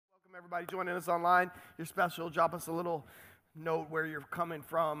Everybody joining us online, you're special. Drop us a little note where you're coming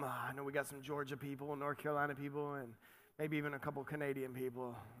from. I know we got some Georgia people, North Carolina people, and maybe even a couple Canadian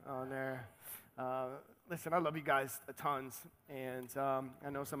people on there. Listen, I love you guys tons, and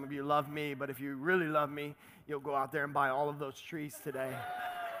I know some of you love me, but if you really love me, you'll go out there and buy all of those trees today.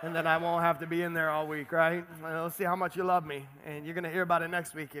 And then I won't have to be in there all week, right? Let's see how much you love me. And you're going to hear about it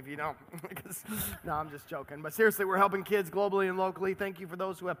next week if you don't. No, I'm just joking. But seriously, we're helping kids globally and locally. Thank you for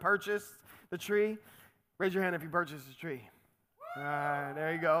those who have purchased the tree. Raise your hand if you purchased the tree. All right,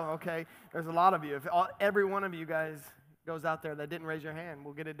 there you go. Okay, there's a lot of you. If every one of you guys goes out there that didn't raise your hand,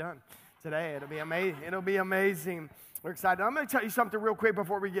 we'll get it done today. It'll be amazing. It'll be amazing. We're excited. I'm going to tell you something real quick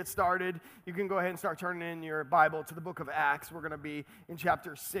before we get started. You can go ahead and start turning in your Bible to the book of Acts. We're going to be in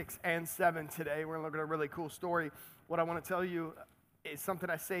chapter 6 and 7 today. We're going to look at a really cool story. What I want to tell you is something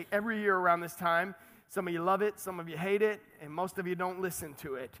I say every year around this time. Some of you love it, some of you hate it, and most of you don't listen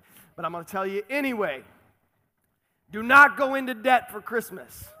to it. But I'm going to tell you anyway. Do not go into debt for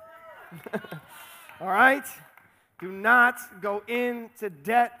Christmas. All right? Do not go into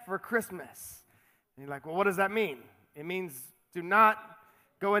debt for Christmas. And you're like, well, what does that mean? It means do not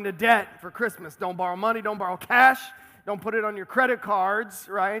go into debt for Christmas. Don't borrow money. Don't borrow cash. Don't put it on your credit cards,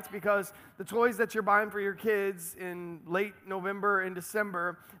 right? Because the toys that you're buying for your kids in late November and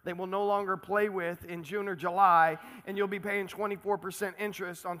December, they will no longer play with in June or July, and you'll be paying 24%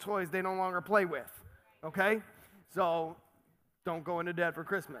 interest on toys they no longer play with, okay? So don't go into debt for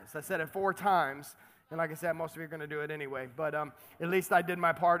Christmas. I said it 4 times. And like I said, most of you are going to do it anyway. But at least I did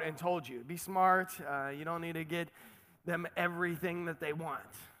my part and told you. Be smart. You don't need to get them everything that they want,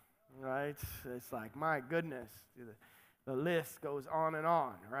 right? It's like, my goodness, the list goes on,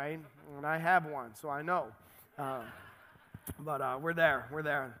 right? And I have one, so I know. But we're there.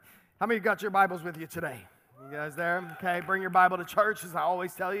 How many of you got your Bibles with you today? You guys there? Okay, bring your Bible to church, as I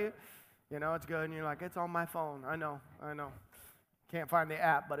always tell you. You know, it's good. And you're like, it's on my phone. I know. Can't find the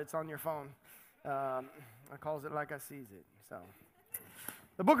app, but it's on your phone. I calls it like I sees it, so.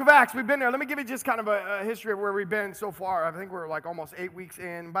 The book of Acts, we've been there. Let me give you just kind of a history of where we've been so far. I think we're like almost 8 weeks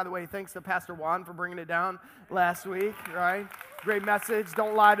in. By the way, thanks to Pastor Juan for bringing it down last week, right? Great message.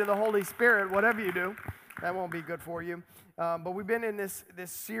 Don't lie to the Holy Spirit, whatever you do. That won't be good for you. But we've been in this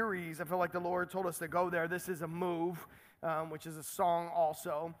series. I feel like the Lord told us to go there. This is a move, which is a song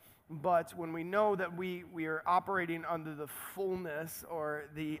also. But when we know that we are operating under the fullness or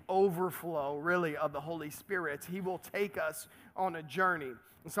the overflow, really, of the Holy Spirit, He will take us on a journey.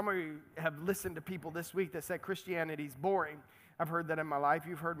 And some of you have listened to people this week that said Christianity's boring. I've heard that in my life.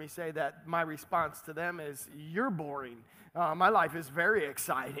 You've heard me say that my response to them is, you're boring. My life is very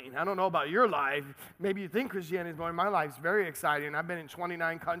exciting. I don't know about your life. Maybe you think Christianity is boring. My life's very exciting. I've been in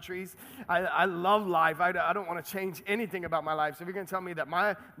 29 countries. I love life. I don't want to change anything about my life. So if you're going to tell me that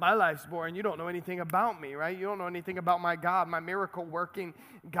my life's boring, you don't know anything about me, right? You don't know anything about my God, my miracle-working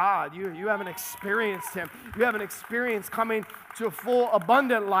God. You haven't experienced Him. You haven't experienced coming to a full,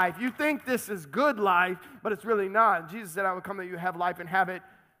 abundant life. You think this is good life, but it's really not. Jesus said, I would come that you have life and have it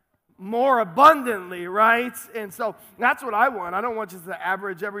more abundantly, right? And so that's what I want. I don't want just the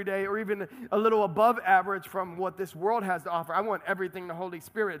average every day or even a little above average from what this world has to offer. I want everything the Holy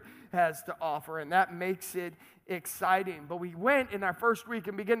Spirit has to offer, and that makes it exciting. But we went in our first week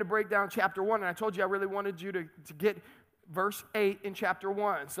and began to break down chapter 1, and I told you I really wanted you to get verse 8 in chapter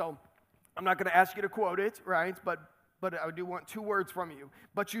 1. So I'm not going to ask you to quote it, right? But I do want 2 words from you.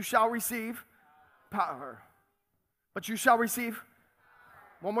 But you shall receive power. But you shall receive.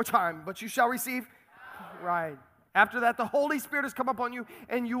 One more time. But you shall receive. Right. After that, the Holy Spirit has come upon you,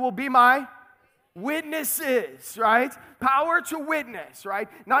 and you will be my witnesses, right? Power to witness, right?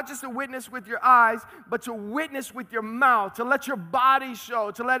 Not just to witness with your eyes, but to witness with your mouth, to let your body show,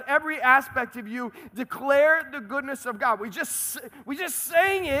 to let every aspect of you declare the goodness of God. We just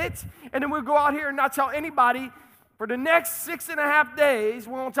sang it, and then we'll go out here and not tell anybody. For the next 6.5 days,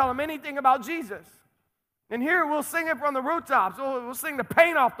 we won't tell them anything about Jesus. And here we'll sing it from the rooftops. We'll sing the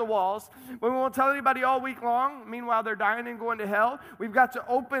paint off the walls. But we won't tell anybody all week long. Meanwhile, they're dying and going to hell. We've got to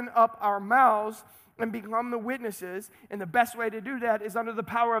open up our mouths and become the witnesses. And the best way to do that is under the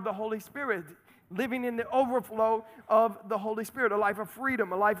power of the Holy Spirit. Living in the overflow of the Holy Spirit. A life of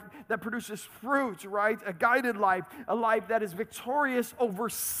freedom. A life that produces fruit, right? A guided life. A life that is victorious over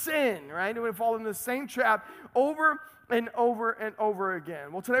sin, right? And we fall into the same trap over and over and over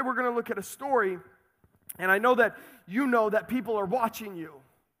again. Well, today we're going to look at a story. And I know that you know that people are watching you,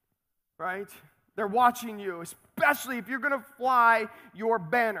 right? They're watching you, especially if you're going to fly your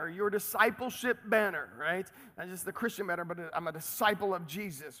banner, your discipleship banner, right? Not just the Christian banner, but I'm a disciple of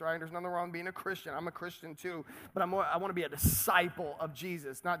Jesus, right? There's nothing wrong with being a Christian. I'm a Christian too, but I want to be a disciple of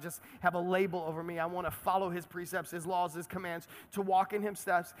Jesus, not just have a label over me. I want to follow his precepts, his laws, his commands, to walk in his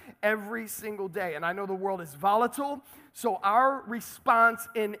steps every single day. And I know the world is volatile, so our response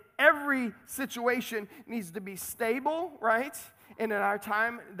in every situation needs to be stable, right? And in our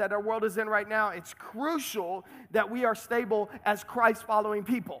time that our world is in right now, it's crucial that we are stable as Christ-following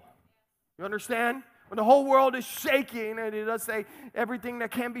people. You understand? When the whole world is shaking, and it does say everything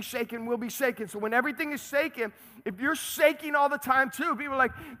that can be shaken will be shaken. So when everything is shaken, if you're shaking all the time too, people are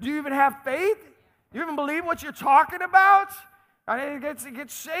like, do you even have faith? Do you even believe what you're talking about? It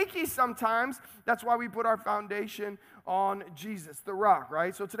gets shaky sometimes. That's why we put our foundation on Jesus, the rock,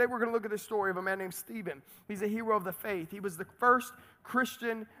 right? So today we're going to look at the story of a man named Stephen. He's a hero of the faith. He was the first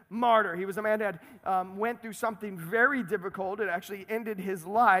Christian martyr. He was a man that went through something very difficult. It actually ended his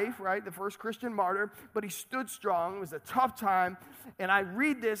life, right? The first Christian martyr, but he stood strong. It was a tough time, and I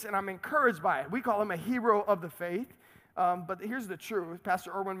read this, and I'm encouraged by it. We call him a hero of the faith. But here's the truth.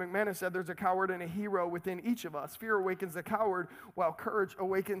 Pastor Erwin McManus said there's a coward and a hero within each of us. Fear awakens the coward, while courage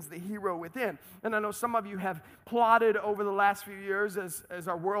awakens the hero within. And I know some of you have plotted over the last few years as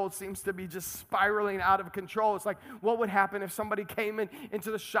our world seems to be just spiraling out of control. It's like, what would happen if somebody came into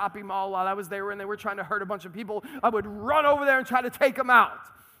the shopping mall while I was there and they were trying to hurt a bunch of people? I would run over there and try to take them out.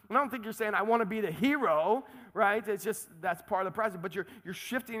 And I don't think you're saying, I want to be the hero, right? It's just, that's part of the process. But you're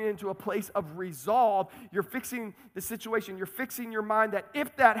shifting into a place of resolve. You're fixing the situation. You're fixing your mind that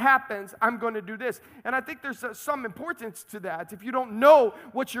if that happens, I'm going to do this. And I think there's some importance to that. If you don't know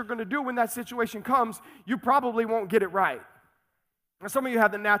what you're going to do when that situation comes, you probably won't get it right. And some of you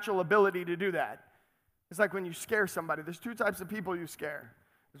have the natural ability to do that. It's like when you scare somebody. There's two types of people you scare.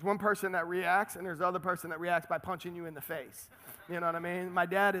 There's one person that reacts, and there's the other person that reacts by punching you in the face. You know what I mean? My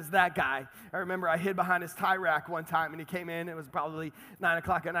dad is that guy. I remember I hid behind his tie rack one time, and he came in. It was probably 9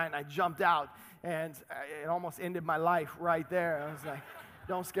 o'clock at night, and I jumped out, and it almost ended my life right there. I was like,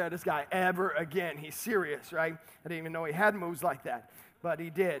 don't scare this guy ever again. He's serious, right? I didn't even know he had moves like that, but he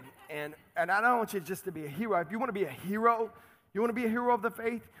did. And I don't want you just to be a hero. If you want to be a hero, you want to be a hero of the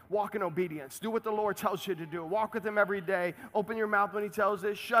faith? Walk in obedience. Do what the Lord tells you to do. Walk with him every day. Open your mouth when he tells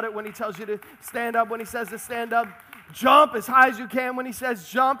it. Shut it when he tells you to stand up when he says to stand up. Jump as high as you can when he says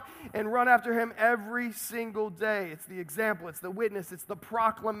jump, and run after him every single day. It's the example. It's the witness. It's the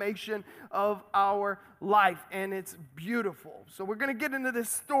proclamation of our life, and it's beautiful. So we're going to get into this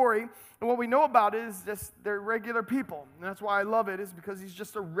story, and what we know about it is just they're regular people. And that's why I love it, is because he's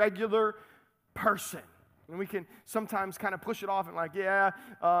just a regular person. And we can sometimes kind of push it off and like,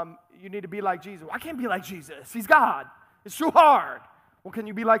 you need to be like Jesus. Well, I can't be like Jesus. He's God. It's too hard. Well, can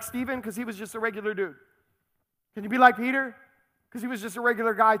you be like Stephen? Because he was just a regular dude. Can you be like Peter? Because he was just a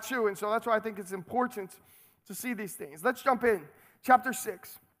regular guy too. And so that's why I think it's important to see these things. Let's jump in. Chapter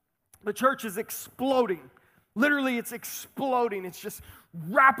 6. The church is exploding. Literally, it's exploding. It's just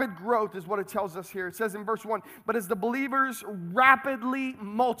rapid growth is what it tells us here. It says in verse 1, but as the believers rapidly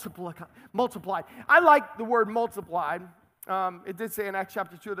multiplied. I like the word multiplied. It did say in Acts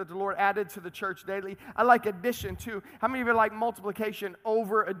chapter 2 that the Lord added to the church daily. I like addition too. How many of you like multiplication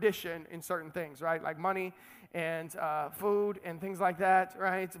over addition in certain things, right? Like money and food and things like that,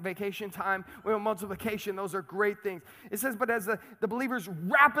 right? Vacation time, multiplication, those are great things. It says, but as the believers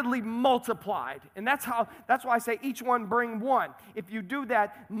rapidly multiplied, and that's why I say each one bring one. If you do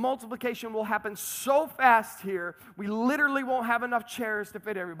that, multiplication will happen so fast here, we literally won't have enough chairs to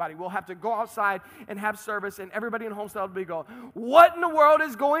fit everybody. We'll have to go outside and have service, and everybody in Homestead will be going, what in the world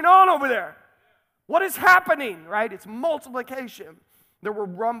is going on over there? What is happening, right? It's multiplication. There were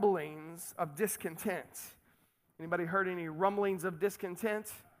rumblings of discontent. Anybody heard any rumblings of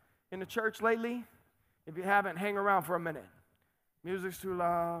discontent in the church lately? If you haven't, hang around for a minute. Music's too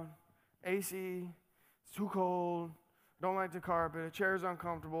loud, AC, it's too cold, don't like the carpet, the chair's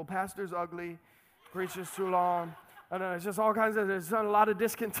uncomfortable, pastor's ugly, preacher's too long. I don't know, it's just all kinds of, there's a lot of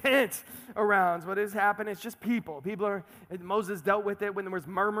discontent around. What is happening? It's just people. Moses dealt with it when there was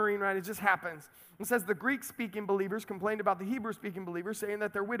murmuring, right? It just happens. It says the Greek-speaking believers complained about the Hebrew-speaking believers, saying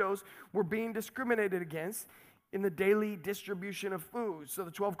that their widows were being discriminated against in the daily distribution of food. So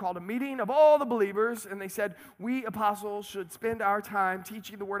the 12 called a meeting of all the believers, and they said, we apostles should spend our time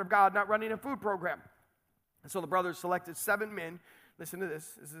teaching the word of God, not running a food program. And so the brothers selected 7 men, listen to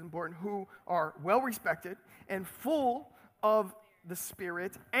this is important, who are well-respected and full of the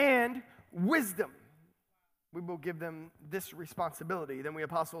Spirit and wisdom. we will give them this responsibility. Then we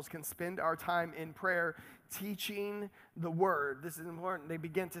apostles can spend our time in prayer teaching the word. This is important. They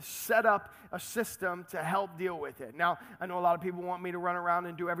begin to set up a system to help deal with it. Now, I know a lot of people want me to run around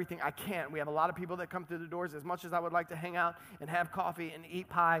and do everything. I can't. We have a lot of people that come through the doors. As much as I would like to hang out and have coffee and eat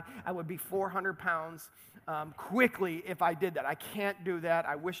pie, I would be 400 pounds quickly if I did that. I can't do that.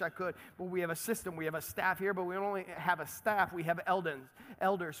 I wish I could. But we have a system. We have a staff here, but we don't only have a staff. We have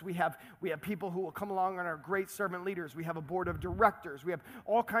elders. We have people who will come along and are great servant leaders. We have a board of directors. We have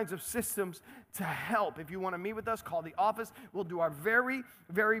all kinds of systems to help. If you want to meet with us, call the office. We'll do our very,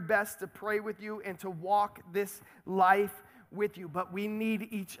 very best to pray with you and to walk this life with you. But we need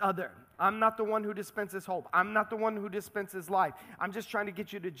each other. I'm not the one who dispenses hope. I'm not the one who dispenses life. I'm just trying to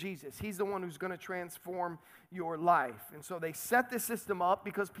get you to Jesus. He's the one who's going to transform your life. And so they set this system up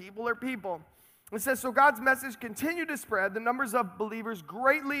because people are people. It says, so God's message continued to spread. The numbers of believers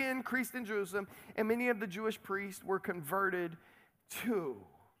greatly increased in Jerusalem, and many of the Jewish priests were converted too.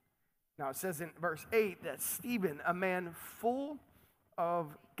 Now it says in verse 8 that Stephen, a man full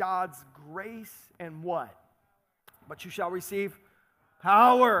of God's grace and what? But you shall receive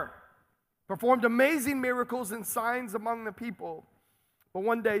power. Performed amazing miracles and signs among the people. But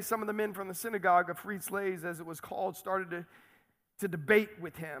one day, some of the men from the synagogue of freed slaves, as it was called, started to debate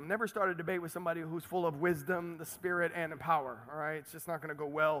with him. Never start a debate with somebody who's full of wisdom, the Spirit, and the power. All right? It's just not going to go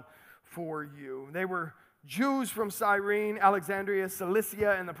well for you. They were Jews from Cyrene, Alexandria,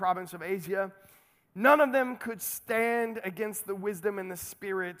 Cilicia, and the province of Asia. None of them could stand against the wisdom and the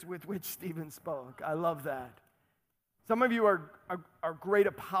spirit with which Stephen spoke. I love that. Some of you are great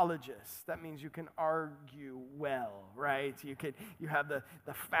apologists. That means you can argue well, right? You have the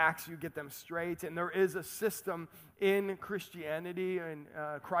facts, you get them straight. And there is a system in Christianity and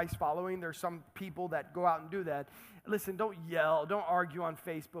Christ following. There's some people that go out and do that. Listen, don't yell. Don't argue on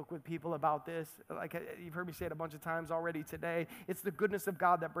Facebook with people about this. Like you've heard me say it a bunch of times already today. It's the goodness of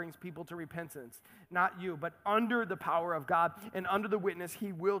God that brings people to repentance. Not you, but under the power of God and under the witness,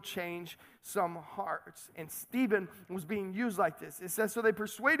 he will change some hearts. And Stephen was being used like this. It says, so they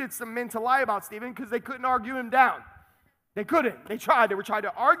persuaded some men to lie about Stephen because they couldn't argue him down. They couldn't. They tried. They were trying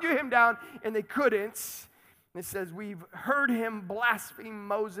to argue him down, and they couldn't. And it says, we've heard him blaspheme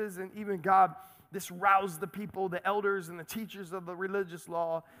Moses and even God. This roused the people, the elders and the teachers of the religious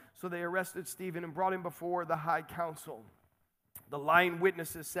law. So they arrested Stephen and brought him before the high council. The lying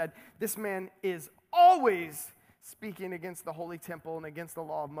witnesses said, this man is always speaking against the holy temple and against the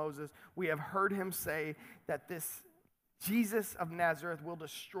law of Moses. We have heard him say that this Jesus of Nazareth will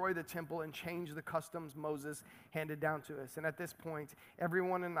destroy the temple and change the customs Moses handed down to us. And at this point,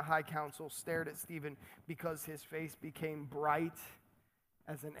 everyone in the high council stared at Stephen because his face became bright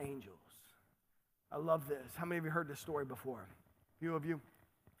as an angel's. I love this. How many of you heard this story before? A few of you.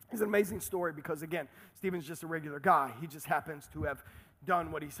 It's an amazing story because, again, Stephen's just a regular guy. He just happens to have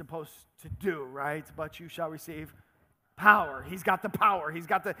done what he's supposed to do, right? But you shall receive power. He's got the power. He's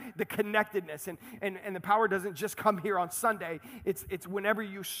got the connectedness. And the power doesn't just come here on Sunday. It's whenever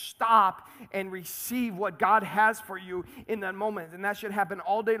you stop and receive what God has for you in that moment. And that should happen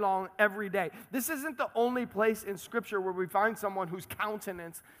all day long, every day. This isn't the only place in Scripture where we find someone whose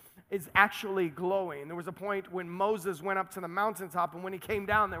countenance is actually glowing. There was a point when Moses went up to the mountaintop, and when he came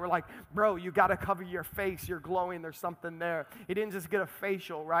down, they were like, bro, you got to cover your face. You're glowing. There's something there. He didn't just get a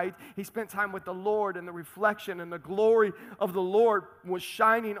facial, right? He spent time with the Lord, and the reflection and the glory of the Lord was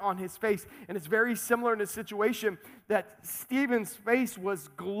shining on his face. And it's very similar in this situation that Stephen's face was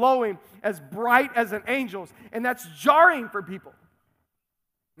glowing as bright as an angel's, and that's jarring for people.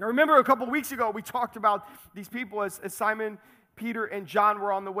 Now, remember a couple weeks ago, we talked about these people as Simon, Peter, and John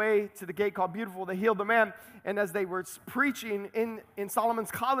were on the way to the gate called Beautiful. They healed the man. And as they were preaching in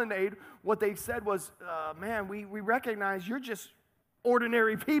Solomon's colonnade, what they said was, man, we recognize you're just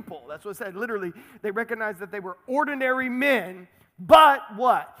ordinary people. That's what it said. Literally, they recognized that they were ordinary men, but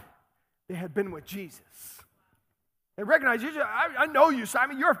what? They had been with Jesus. They recognized, I know you,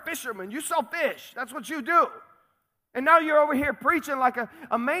 Simon. You're a fisherman. You sell fish. That's what you do. And now you're over here preaching like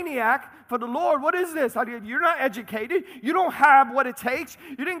a maniac for the Lord. What is this? You're not educated. You don't have what it takes.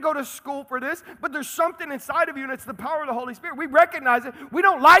 You didn't go to school for this. But there's something inside of you, and it's the power of the Holy Spirit. We recognize it. We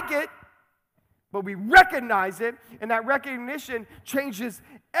don't like it, but we recognize it. And that recognition changes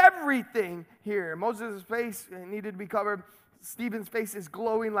everything here. Moses' face needed to be covered. Stephen's face is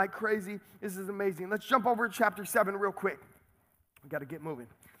glowing like crazy. This is amazing. Let's jump over to chapter 7 real quick. We've got to get moving.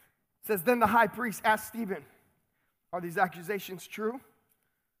 It says, then the high priest asked Stephen, are these accusations true?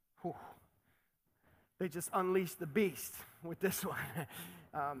 Whew. They just unleashed the beast with this one.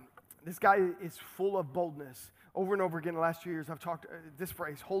 This guy is full of boldness. Over and over again in the last 2 years, I've talked this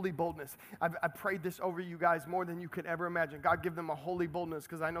phrase, holy boldness. I've prayed this over you guys more than you could ever imagine. God, give them a holy boldness,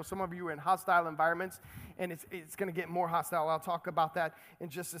 because I know some of you are in hostile environments, and it's going to get more hostile. I'll talk about that in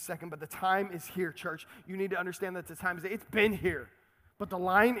just a second, but the time is here, church. You need to understand that the time is, it's been here, but the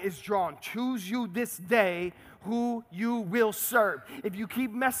line is drawn. Choose you this day who you will serve. If you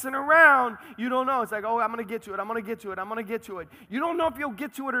keep messing around, you don't know. It's like, oh, I'm going to get to it, I'm going to get to it, I'm going to get to it. You don't know if you'll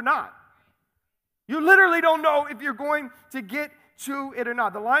get to it or not. You literally don't know if you're going to get to it or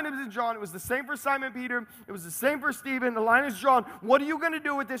not. The line is drawn. It was the same for Simon Peter. It was the same for Stephen. The line is drawn. What are you going to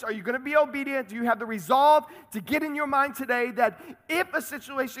do with this? Are you going to be obedient? Do you have the resolve to get in your mind today that if a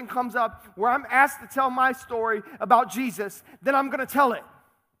situation comes up where I'm asked to tell my story about Jesus, then I'm going to tell it.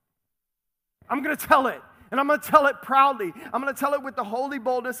 I'm going to tell it. And I'm going to tell it proudly. I'm going to tell it with the holy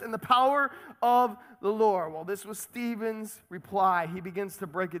boldness and the power of the Lord. Well, this was Stephen's reply. He begins to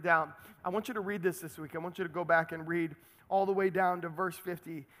break it down. I want you to read this week. I want you to go back and read all the way down to verse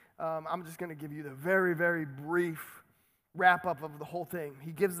 50. I'm just going to give you the very, very brief wrap-up of the whole thing.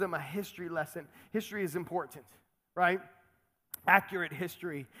 He gives them a history lesson. History is important, right? Accurate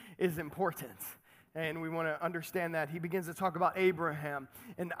history is important. And we want to understand that. He begins to talk about Abraham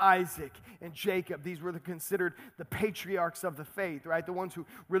and Isaac and Jacob. These were considered the patriarchs of the faith, right? The ones who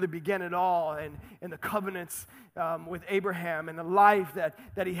really began it all, and the covenants with Abraham, and the life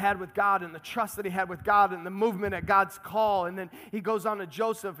that he had with God, and the trust that he had with God, and the movement at God's call. And then he goes on to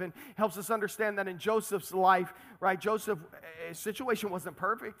Joseph and helps us understand that in Joseph's life, right? Joseph's situation wasn't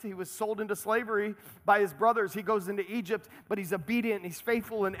perfect. He was sold into slavery by his brothers. He goes into Egypt, but he's obedient and he's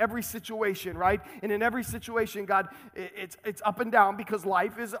faithful in every situation, right? And in every situation, God, it's up and down, because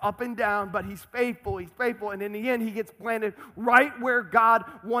life is up and down, but he's faithful. And in the end, he gets planted right where God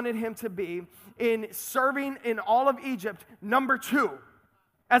wanted him to be, in serving in all of Egypt, number 2,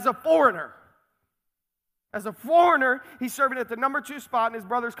 as a foreigner. As a foreigner, he's serving at the number 2 spot, and his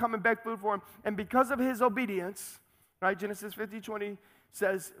brothers come and beg food for him. And because of his obedience, right, Genesis 50:20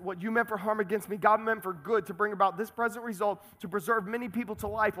 says, what you meant for harm against me, God meant for good, to bring about this present result, to preserve many people to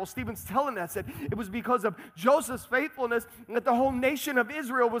life. Well, Stephen's telling us that it was because of Joseph's faithfulness that the whole nation of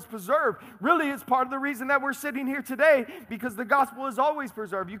Israel was preserved. Really, it's part of the reason that we're sitting here today, because the gospel is always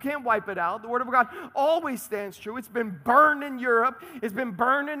preserved. You can't wipe it out. The word of God always stands true. It's been burned in Europe. It's been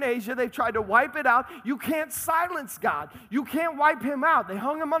burned in Asia. They've tried to wipe it out. You can't silence God. You can't wipe him out. They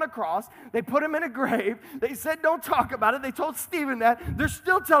hung him on a cross. They put him in a grave. They said, don't talk about it. They told Stephen that. They're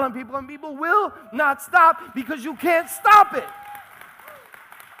still telling people, and people will not stop, because you can't stop it.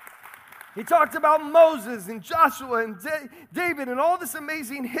 He talks about Moses and Joshua and David and all this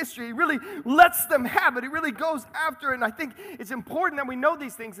amazing history. He really lets them have it. He really goes after it. And I think it's important that we know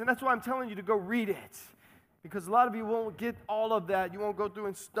these things, and that's why I'm telling you to go read it. Because a lot of you won't get all of that. You won't go through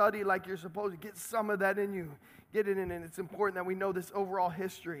and study like you're supposed to. Get some of that in you. Get it in, and it's important that we know this overall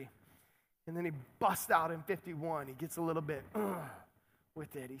history. And then he busts out in 51. He gets a little bit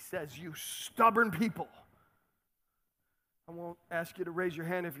with it. He says, you stubborn people. I won't ask you to raise your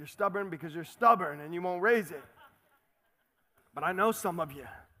hand if you're stubborn, because you're stubborn and you won't raise it. But I know some of you,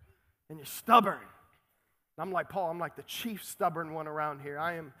 and you're stubborn. I'm like Paul. I'm like the chief stubborn one around here.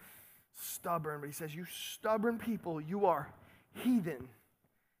 I am stubborn. But he says, you stubborn people, you are heathen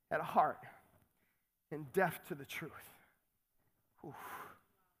at heart and deaf to the truth. Oof.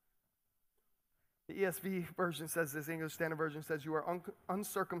 The ESV version says this, English Standard Version says, you are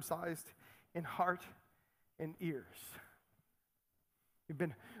uncircumcised in heart and ears. You've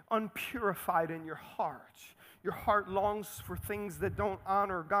been unpurified in your heart. Your heart longs for things that don't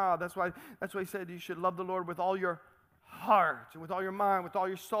honor God. That's why he said you should love the Lord with all your heart, with all your mind, with all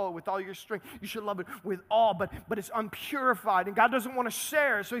your soul, with all your strength. You should love it with all, but it's unpurified, and God doesn't want to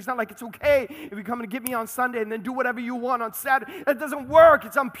share. So he's not like, it's okay if you come and get me on Sunday and then do whatever you want on Saturday. That doesn't work.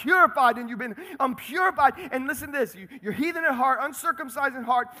 It's unpurified, and you've been unpurified. And listen to this, you're heathen at heart, uncircumcised in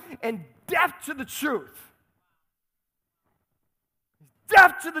heart, and deaf to the truth.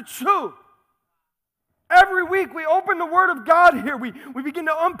 Deaf to the truth. Every week we open the Word of God here. We begin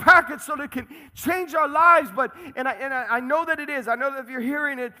to unpack it so that it can change our lives. And I know that it is. I know that if you're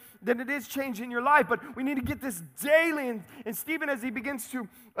hearing it, then it is changing your life. But we need to get this daily. And Stephen, as he begins to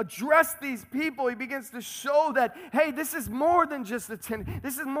address these people, he begins to show that, hey, this is more than just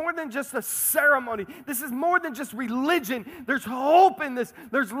this is more than just a ceremony. This is more than just religion. There's hope in this.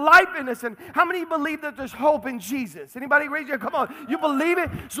 There's life in this. And how many believe that there's hope in Jesus? Anybody raise your hand? Come on. You believe it?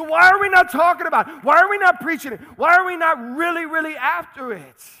 So why are we not talking about it? Why are we not preaching it? Why are we not really, really after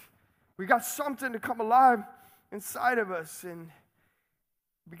it? We got something to come alive inside of us, and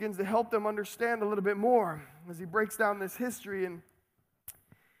begins to help them understand a little bit more as he breaks down this history. And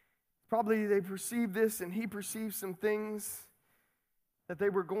Probably they perceived this, and he perceived some things that they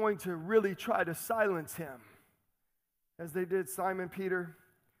were going to really try to silence him, as they did Simon Peter.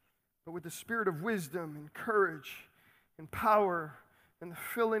 But with the spirit of wisdom and courage and power and the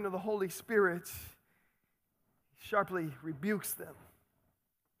filling of the Holy Spirit, he sharply rebukes them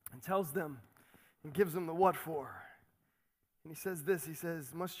and tells them and gives them the what for. And he says this, he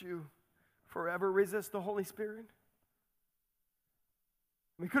says, must you forever resist the Holy Spirit?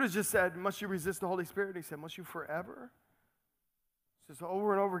 We could have just said, must you resist the Holy Spirit? He said, must you forever? It's just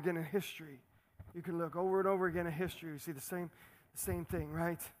over and over again in history. You can look over and over again in history. You see the same thing,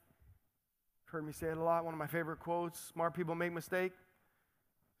 right? You've heard me say it a lot. One of my favorite quotes, smart people make mistakes.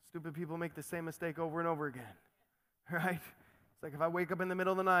 Stupid people make the same mistake over and over again, right? It's like if I wake up in the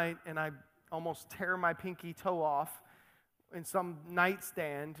middle of the night and I almost tear my pinky toe off in some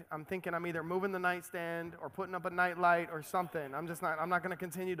nightstand, I'm thinking I'm either moving the nightstand or putting up a nightlight or something. I'm not going to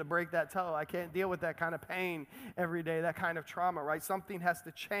continue to break that toe. I can't deal with that kind of pain every day, that kind of trauma, right? Something has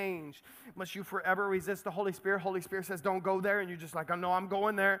to change. Must you forever resist the Holy Spirit? Holy Spirit says, don't go there. And you're just like, oh, no, I'm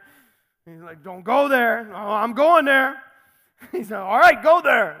going there. And he's like, don't go there. Oh, I'm going there. He said, all right, go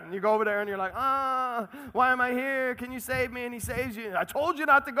there. And you go over there and you're like, why am I here? Can you save me? And he saves you. I told you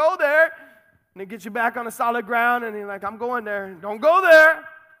not to go there. And it gets you back on the solid ground, and you're like, I'm going there. Don't go there.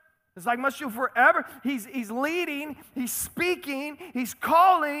 It's like, must you forever? He's leading, he's speaking, he's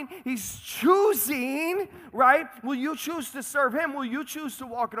calling, he's choosing, right? Will you choose to serve him? Will you choose to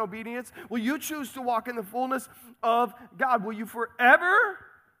walk in obedience? Will you choose to walk in the fullness of God? Will you forever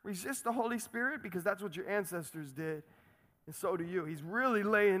resist the Holy Spirit? Because that's what your ancestors did, and so do you. He's really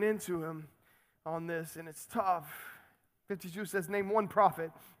laying into him on this, and it's tough. 52 says, name one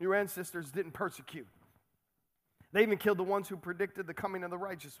prophet your ancestors didn't persecute. They even killed the ones who predicted the coming of the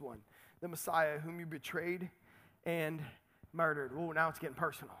righteous one, the Messiah, whom you betrayed and murdered. Oh, now it's getting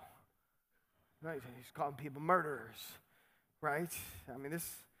personal. Right? He's calling people murderers, right? I mean,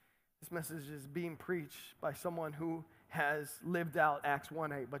 this message is being preached by someone who has lived out Acts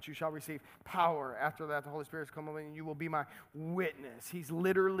 1:8, but you shall receive power. After that, the Holy Spirit has come over and you will be my witness. He's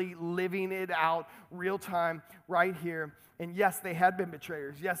literally living it out real time right here. And yes, they had been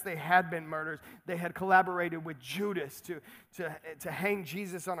betrayers. Yes, they had been murderers. They had collaborated with Judas to hang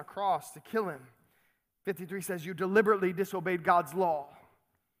Jesus on a cross, to kill him. 53 says, you deliberately disobeyed God's law,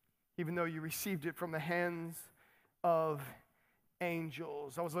 even though you received it from the hands of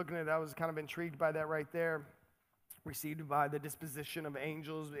angels. I was looking at that. I was kind of intrigued by that right there. Received by the disposition of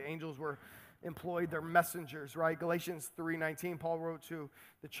angels. The angels were employed, they're messengers, right? Galatians 3:19, Paul wrote to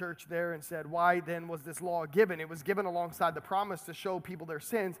the church there and said, why then was this law given? It was given alongside the promise to show people their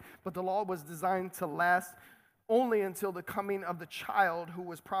sins, but the law was designed to last only until the coming of the child who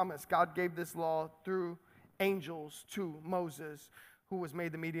was promised. God gave this law through angels to Moses, who was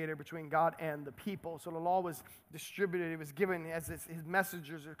made the mediator between God and the people. So the law was distributed. It was given as his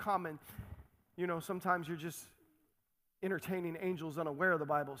messengers are coming. You know, sometimes you're just entertaining angels unaware, the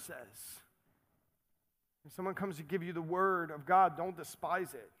Bible says. If someone comes to give you the word of God, don't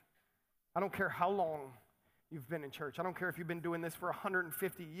despise it. I don't care how long you've been in church. I don't care if you've been doing this for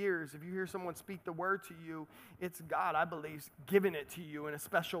 150 years. If you hear someone speak the word to you, it's God, I believe, giving it to you in a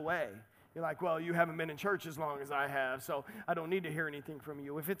special way. You're like, well, you haven't been in church as long as I have, so I don't need to hear anything from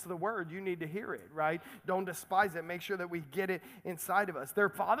you. If it's the word, you need to hear it, right? Don't despise it. Make sure that we get it inside of us. Their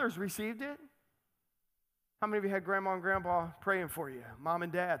fathers received it. How many of you had grandma and grandpa praying for you? Mom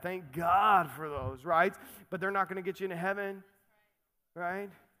and dad, thank God for those, right? But they're not going to get you into heaven,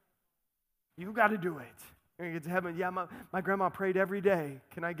 right? You got to do it. You're going to get to heaven. Yeah, my grandma prayed every day.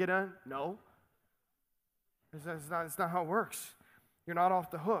 Can I get in? No. It's not how it works. You're not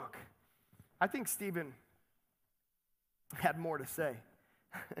off the hook. I think Stephen had more to say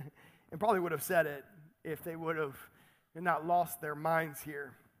and probably would have said it if they would have not lost their minds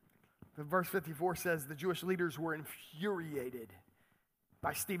here. Verse 54 says the Jewish leaders were infuriated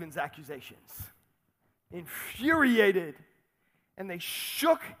by Stephen's accusations. Infuriated. And they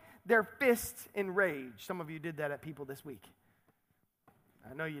shook their fists in rage. Some of you did that at people this week.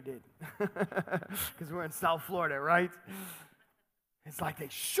 I know you did. Because we're in South Florida, right? It's like they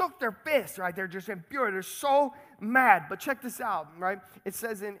shook their fists, right? They're just infuriated. They're so mad. But check this out, right? It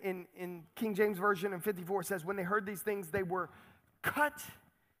says in King James Version in 54, it says, when they heard these things, they were cut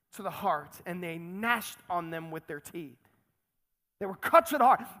to the heart, and they gnashed on them with their teeth. They were cut to the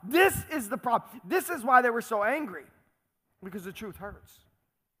heart. This is the problem. This is why they were so angry, because the truth hurts.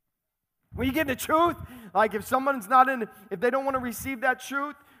 When you get the truth, like if someone's not in, if they don't want to receive that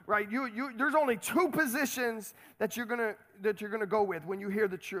truth, right? There's only two positions that you're gonna go with when you hear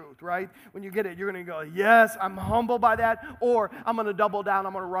the truth, right? When you get it, you're gonna go, yes, I'm humbled by that, or I'm gonna double down,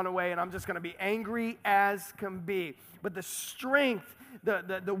 I'm gonna run away, and I'm just gonna be angry as can be. But the strength,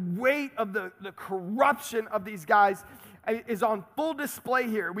 the weight of the corruption of these guys is on full display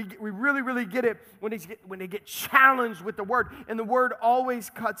here. We really, really get it when they get challenged with the word, and the word always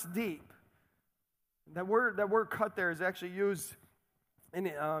cuts deep. That word cut there is actually used in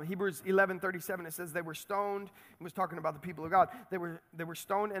Hebrews 11:37. It says they were stoned. It was talking about the people of God. They were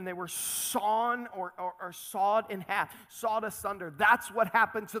stoned and they were sawn or sawed in half, sawed asunder. That's what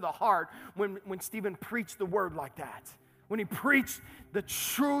happened to the heart when Stephen preached the word like that. When he preached the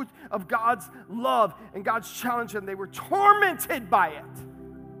truth of God's love and God's challenge, and they were tormented by it.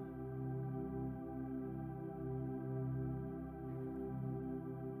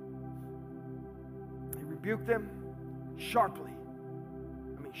 He rebuked them sharply.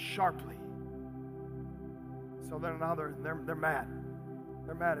 Sharply. So then now they're mad.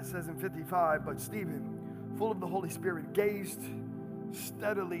 They're mad. It says in 55, but Stephen, full of the Holy Spirit, gazed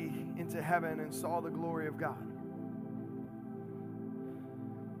steadily into heaven and saw the glory of God.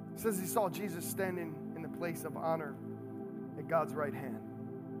 It says he saw Jesus standing in the place of honor at God's right hand.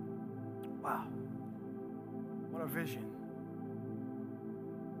 Wow. What a vision.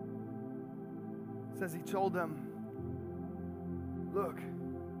 It says he told them, look,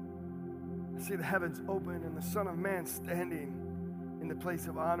 I see the heavens open and the Son of Man standing in the place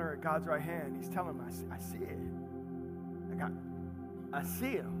of honor at God's right hand. He's telling them, I see it. I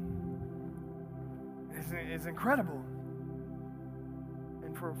see him. It's incredible.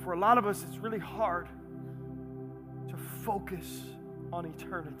 And for a lot of us, it's really hard to focus on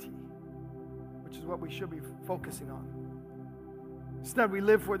eternity, which is what we should be focusing on. Instead, we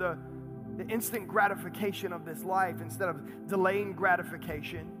live for the instant gratification of this life instead of delaying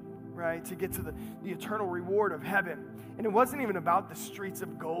gratification, right, to get to the eternal reward of heaven. And it wasn't even about the streets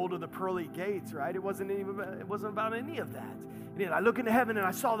of gold or the pearly gates, right? It wasn't about any of that. And I look into heaven and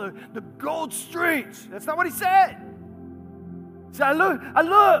I saw the gold streets. That's not what he said. He said, I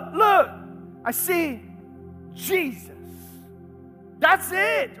look, I see Jesus. That's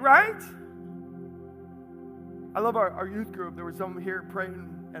it, right? I love our youth group. There was someone here praying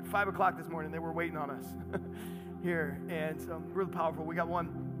at 5 o'clock this morning. They were waiting on us here. And really powerful. We got one,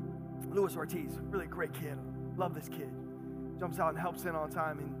 Luis Ortiz, really great kid. Love this kid. Jumps out and helps in all the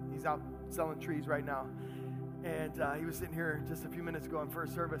time. And he's out selling trees right now. And he was sitting here just a few minutes ago in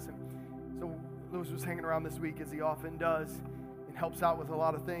first service. And so Luis was hanging around this week, as he often does, and helps out with a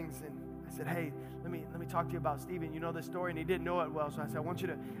lot of things. And I said, hey, let me talk to you about Stephen. You know this story? And he didn't know it well. So I said, I want you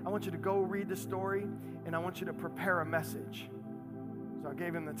to go read the story, and I want you to prepare a message. So I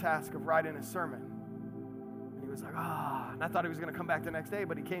gave him the task of writing a sermon. And he was like, and I thought he was going to come back the next day,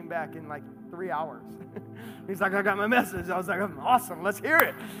 but he came back in like 3 hours. He's like, I got my message. I was like, awesome, let's hear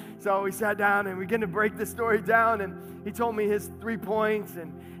it. So we sat down and we began to break the story down, and he told me his 3 points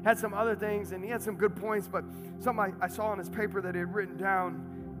and had some other things, and he had some good points, but something I saw on his paper that he had written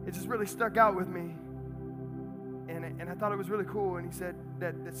down, it just really stuck out with me. And I thought it was really cool. And he said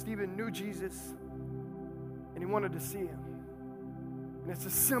that Stephen knew Jesus and he wanted to see him. And it's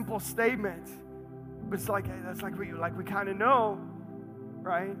a simple statement, but it's like we kind of know,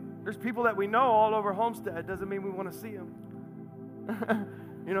 right? There's people that we know all over Homestead. Doesn't mean we want to see them.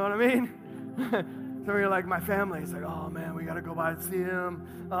 You know what I mean? So you're like, my family. It's like, oh man, we got to go by and see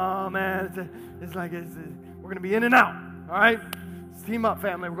him. Oh man, we're going to be in and out. All right? Let's team up,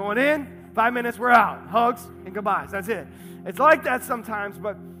 family. We're going in. 5 minutes, we're out. Hugs and goodbyes. That's it. It's like that sometimes,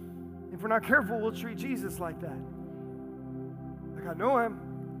 but if we're not careful, we'll treat Jesus like that. Like, I know him.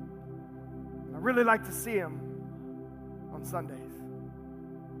 I really like to see him on Sundays.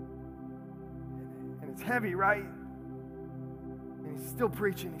 And it's heavy, right? And he's still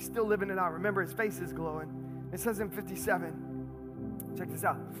preaching. He's still living it out. Remember, his face is glowing. It says in 57, check this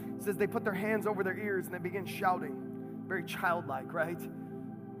out. It says they put their hands over their ears and they begin shouting. Very childlike, right?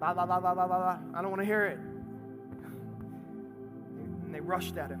 La, la, la, la, la, la, la. I don't want to hear it. And they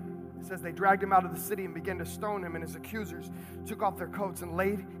rushed at him. It says they dragged him out of the city and began to stone him, and his accusers took off their coats and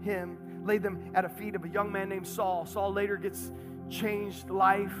laid them at the feet of a young man named Saul. Saul later gets changed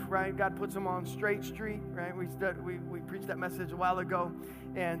life, right? God puts him on straight street, right? We preached that message a while ago,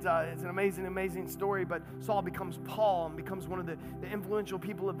 and it's an amazing story. But Saul becomes Paul and becomes one of the influential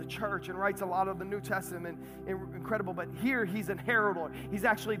people of the church and writes a lot of the New Testament. Incredible. But here he's an herald. He's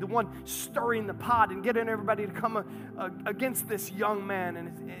actually the one stirring the pot and getting everybody to come against this young man.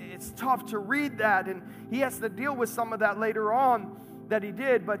 And it's tough to read that, and he has to deal with some of that later on. that he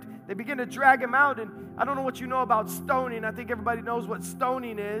did, but they begin to drag him out. And I don't know what you know about stoning. I think everybody knows what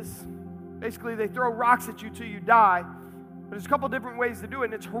stoning is. Basically, they throw rocks at you till you die. But there's a couple different ways to do it,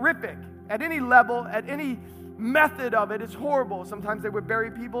 and it's horrific. At any level, at any method of it, it's horrible. Sometimes they would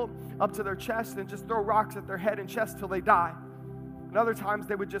bury people up to their chest and just throw rocks at their head and chest till they die. And other times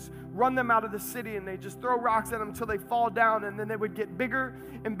they would just run them out of the city and they just throw rocks at them until they fall down, and then they would get bigger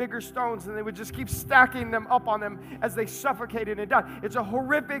and bigger stones, and they would just keep stacking them up on them as they suffocated and died. It's a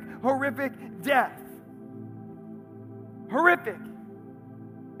horrific, horrific death. Horrific.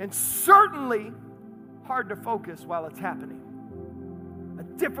 And certainly hard to focus while it's happening. A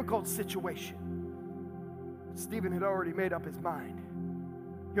difficult situation. Stephen had already made up his mind.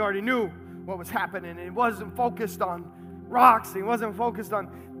 He already knew what was happening, and he wasn't focused on rocks. He wasn't focused on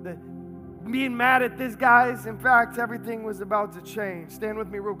being mad at these guys. In fact, everything was about to change. Stand with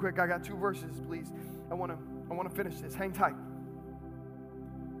me real quick. I got 2 verses, please. I want to finish this. Hang tight.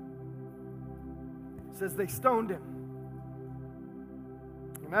 It says they stoned him.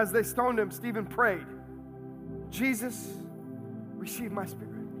 And as they stoned him, Stephen prayed, Jesus, receive my spirit.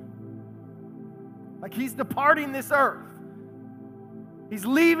 Like he's departing this earth. He's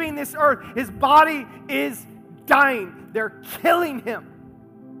leaving this earth. His body is dying. They're killing him.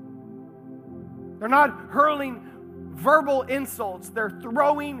 They're not hurling verbal insults. They're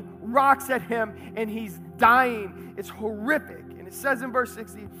throwing rocks at him, and he's dying. It's horrific. And it says in verse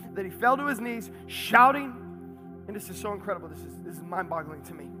 60 that he fell to his knees, shouting, and this is so incredible. This is mind-boggling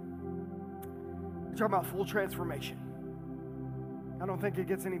to me. We're talking about full transformation. I don't think it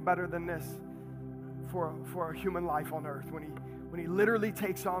gets any better than this for a human life on earth, when he literally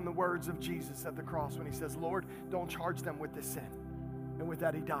takes on the words of Jesus at the cross, when he says, Lord, don't charge them with this sin. And with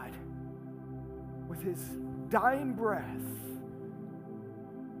that, he died. With his dying breath,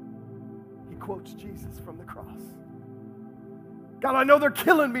 he quotes Jesus from the cross. God, I know they're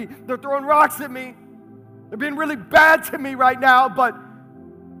killing me. They're throwing rocks at me. They're being really bad to me right now, but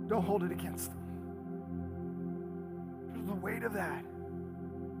don't hold it against them. There's the weight of that.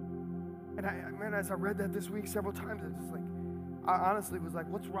 And as I read that this week several times, it's just like, I honestly was like,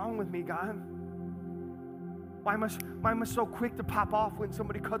 what's wrong with me, God? Why am I so quick to pop off when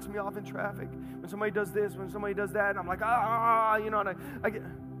somebody cuts me off in traffic? When somebody does this, when somebody does that, and I'm like, and I get,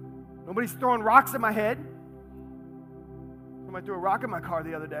 nobody's throwing rocks at my head. Somebody threw a rock at my car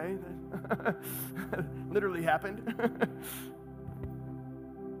the other day. That literally happened.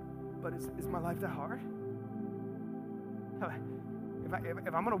 But is my life that hard?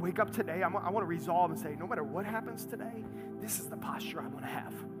 If I'm going to wake up today, I want to resolve and say, no matter what happens today, this is the posture I want to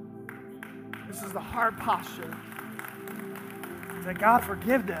have. This is the hard posture. Say, God,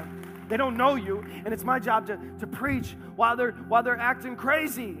 forgive them. They don't know you, and it's my job to preach while they're acting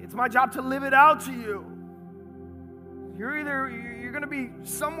crazy. It's my job to live it out to you. You're going to be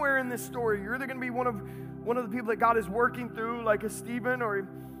somewhere in this story. You're either going to be one of the people that God is working through, like a Stephen, or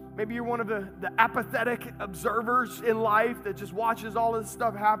maybe you're one of the apathetic observers in life that just watches all this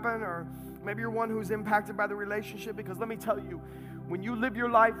stuff happen, or maybe you're one who's impacted by the relationship. Because let me tell you, when you live your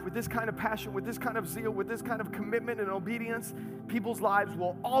life with this kind of passion, with this kind of zeal, with this kind of commitment and obedience, people's lives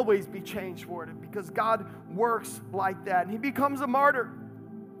will always be changed for it, because God works like that. And he becomes a martyr.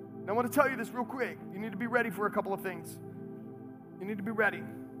 And I want to tell you this real quick. You need to be ready for a couple of things. You need to be ready.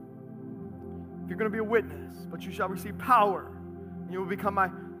 If you're going to be a witness, but you shall receive power, and you will become my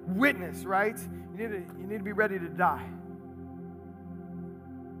witness, right? You need to be ready to die.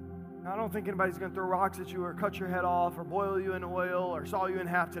 Now, I don't think anybody's going to throw rocks at you or cut your head off or boil you in oil or saw you in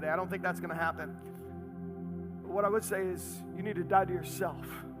half today. I don't think that's going to happen. But what I would say is you need to die to yourself,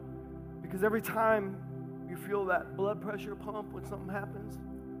 because every time you feel that blood pressure pump when something happens,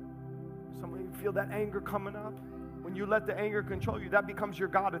 you feel that anger coming up, when you let the anger control you, that becomes your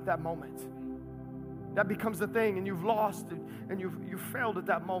God at that moment. That becomes the thing, and you've lost it, and you've failed at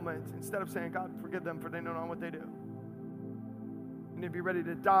that moment. Instead of saying, God, forgive them, for they don't know what they do. You need to be ready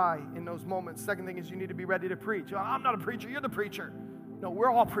to die in those moments. Second thing is you need to be ready to preach. I'm not a preacher, you're the preacher. No, we're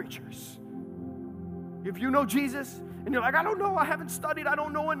all preachers. If you know Jesus, and you're like, I don't know, I haven't studied, I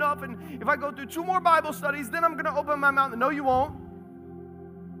don't know enough, and if I go through 2 more Bible studies, then I'm going to open my mouth. No, you won't.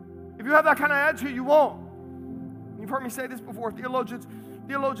 If you have that kind of attitude, you won't. You've heard me say this before.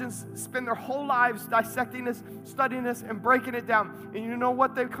 Theologians spend their whole lives dissecting this, studying this, and breaking it down. And you know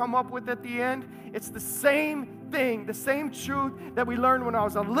what they come up with at the end? It's the same thing, the same truth that we learned when I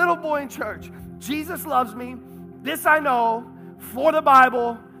was a little boy in church. Jesus loves me. This I know, for the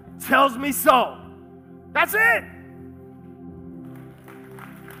Bible tells me so. That's it.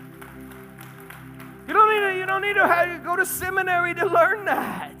 You don't need to go to seminary to learn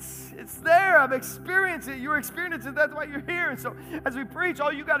that. It's there. I've experienced it. You're experiencing it. That's why you're here. And so as we preach,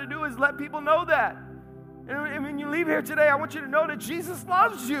 all you got to do is let people know that. And when you leave here today, I want you to know that Jesus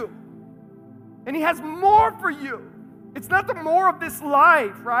loves you. And he has more for you. It's not the more of this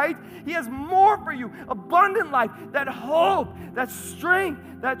life, right? He has more for you. Abundant life, that hope, that strength,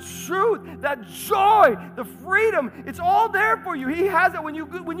 that truth, that joy, the freedom. It's all there for you. He has it. When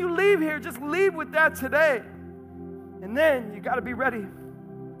you leave here, just leave with that today. And then you got to be ready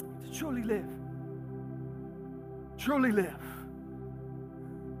to truly live. Truly live.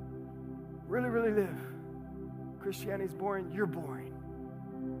 Really, really live. Christianity's boring. You're boring.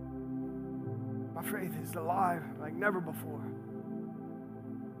 My faith is alive like never before.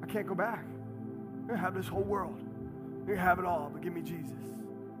 I can't go back. I'm going to have this whole world. I'm going to have it all, but give me Jesus.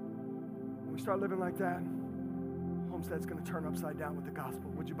 When we start living like that, Homestead's going to turn upside down with the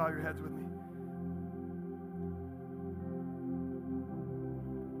gospel. Would you bow your heads with me?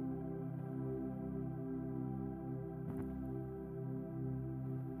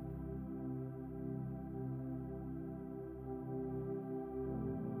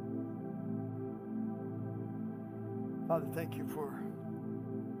 Father, thank you for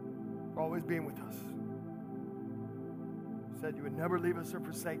always being with us. You said you would never leave us or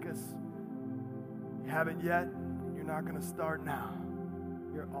forsake us. You haven't yet, and you're not going to start now.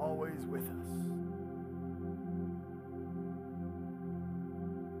 You're always with us.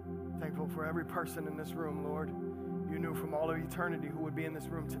 Thankful for every person in this room, Lord. You knew from all of eternity who would be in this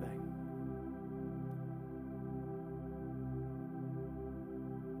room today.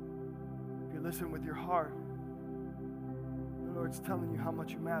 If you listen with your heart, the Lord's telling you how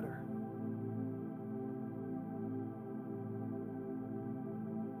much you matter.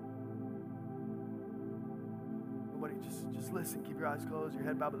 Nobody, just listen. Keep your eyes closed, your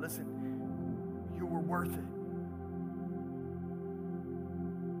head bowed, but listen. You were worth it.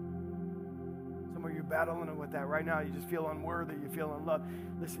 Some of you battling with that right now. You just feel unworthy. You feel unloved.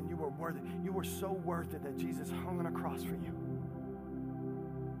 Listen, you were worth it. You were so worth it that Jesus hung on a cross for you.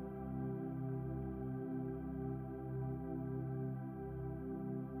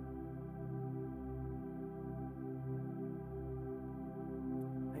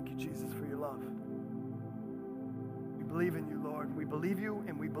 Jesus, for your love. We believe in you, Lord. We believe you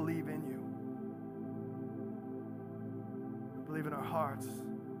and we believe in you. We believe in our hearts.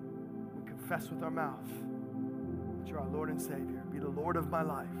 We confess with our mouth that you're our Lord and Savior. Be the Lord of my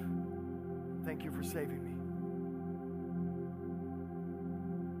life. Thank you for saving me.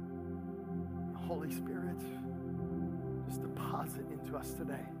 Holy Spirit, just deposit into us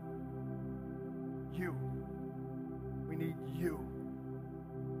today. You. We need you.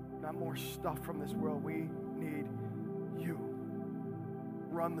 Not more stuff from this world. We need you.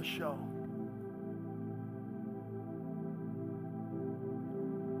 Run the show.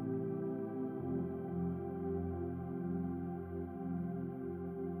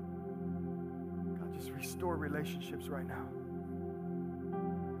 God, just restore relationships right now.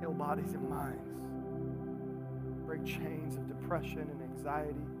 Heal bodies and minds. Break chains of depression and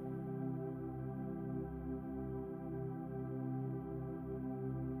anxiety.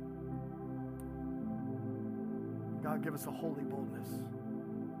 God, give us a holy boldness.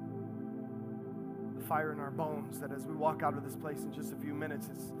 The fire in our bones that as we walk out of this place in just a few minutes,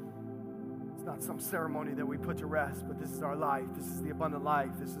 it's not some ceremony that we put to rest, but this is our life. This is the abundant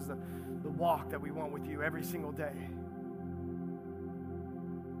life. This is the walk that we want with you every single day.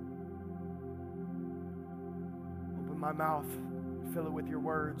 Open my mouth, fill it with your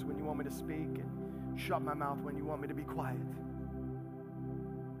words when you want me to speak, and shut my mouth when you want me to be quiet.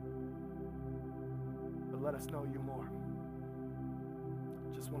 Let us know you more.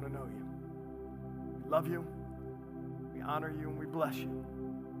 Just want to know you. We love you. We honor you and we bless you.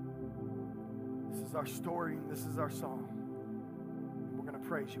 This is our story. This is our song. We're going to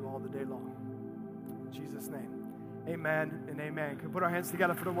praise you all the day long. In Jesus' name, amen and amen. Can we put our hands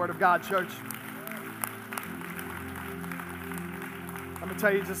together for the word of God, church? I'm going to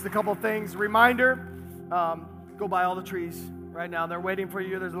tell you just a couple things. Reminder, go buy all the trees right now. They're waiting for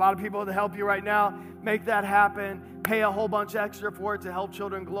you. There's a lot of people to help you right now. Make that happen. Pay a whole bunch extra for it to help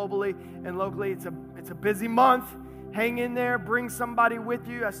children globally and locally. It's a busy month. Hang in there. Bring somebody with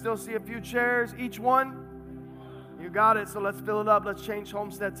you. I still see a few chairs. Each one. You got it. So let's fill it up. Let's change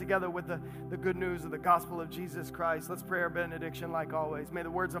Homestead together with the good news of the gospel of Jesus Christ. Let's pray our benediction like always. May the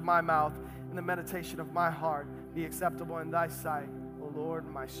words of my mouth and the meditation of my heart be acceptable in thy sight, O Lord,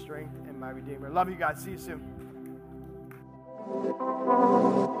 my strength and my Redeemer. Love you guys. See you soon.